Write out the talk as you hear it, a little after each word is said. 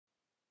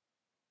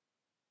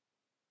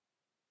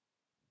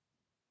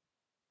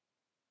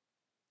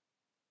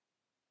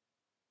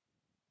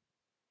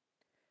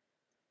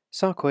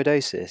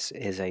Sarcoidosis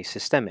is a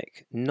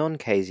systemic,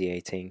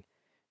 non-caseating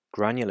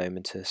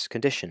granulomatous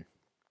condition.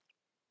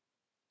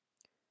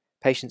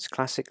 Patients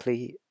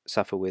classically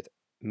suffer with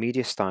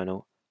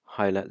mediastinal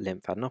hilar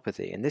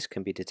lymphadenopathy, and this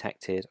can be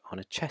detected on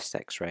a chest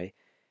X-ray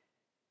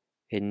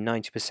in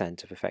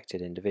 90% of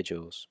affected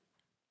individuals.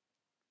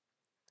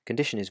 The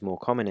condition is more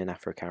common in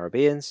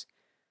Afro-Caribbeans.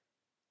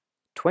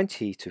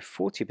 20 to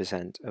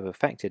 40% of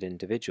affected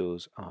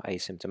individuals are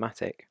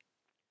asymptomatic.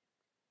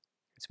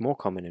 It's more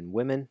common in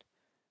women,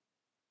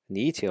 and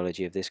the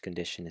etiology of this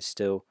condition is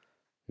still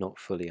not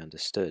fully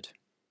understood.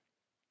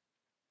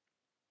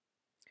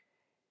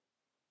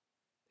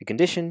 The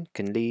condition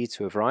can lead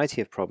to a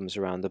variety of problems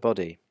around the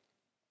body.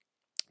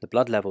 The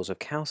blood levels of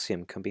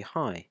calcium can be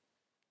high.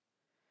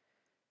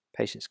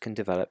 Patients can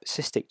develop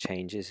cystic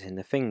changes in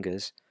the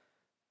fingers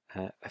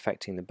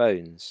affecting the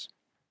bones.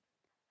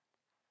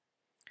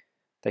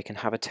 They can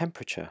have a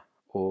temperature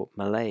or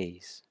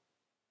malaise.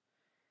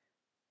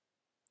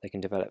 They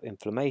can develop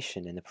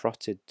inflammation in the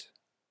parotid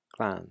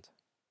gland.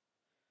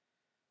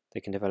 They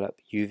can develop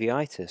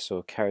uveitis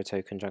or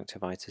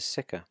keratoconjunctivitis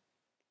sicca.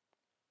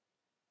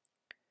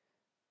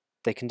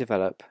 They can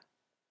develop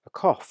a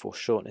cough or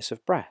shortness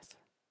of breath.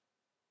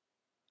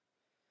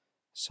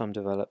 Some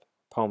develop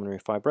pulmonary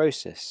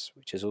fibrosis,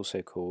 which is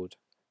also called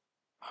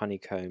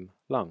honeycomb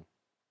lung.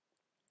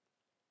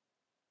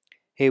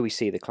 Here we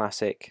see the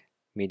classic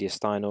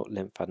mediastinal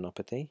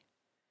lymphadenopathy.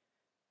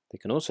 They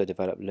can also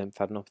develop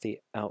lymphadenopathy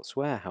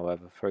elsewhere,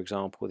 however, for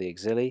example, the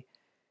axillae,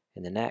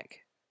 in the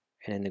neck,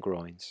 and in the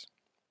groins.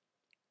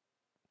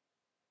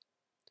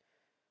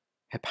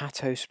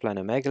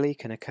 Hepatosplenomegaly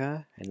can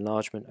occur,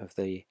 enlargement of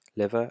the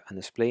liver and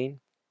the spleen.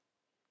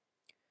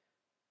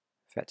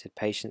 Affected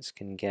patients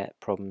can get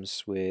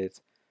problems with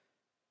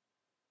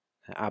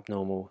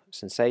abnormal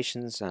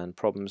sensations and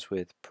problems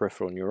with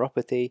peripheral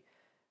neuropathy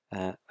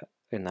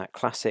in that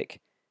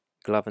classic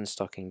glove and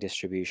stocking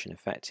distribution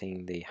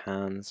affecting the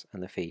hands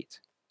and the feet.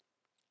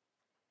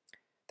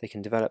 They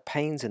can develop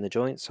pains in the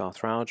joints,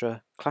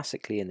 arthralgia,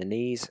 classically in the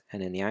knees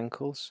and in the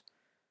ankles.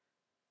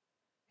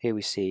 Here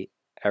we see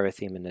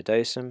erythema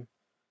nodosum,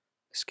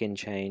 skin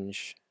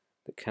change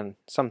that can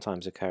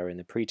sometimes occur in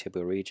the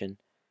pretibial region.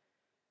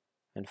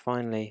 And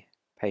finally,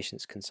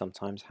 patients can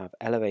sometimes have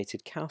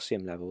elevated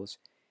calcium levels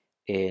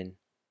in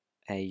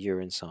a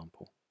urine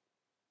sample.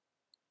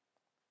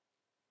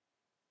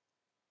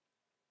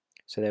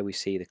 So there we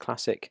see the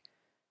classic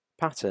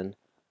pattern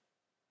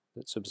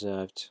that's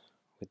observed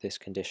with this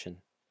condition,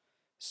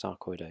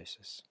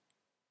 sarcoidosis.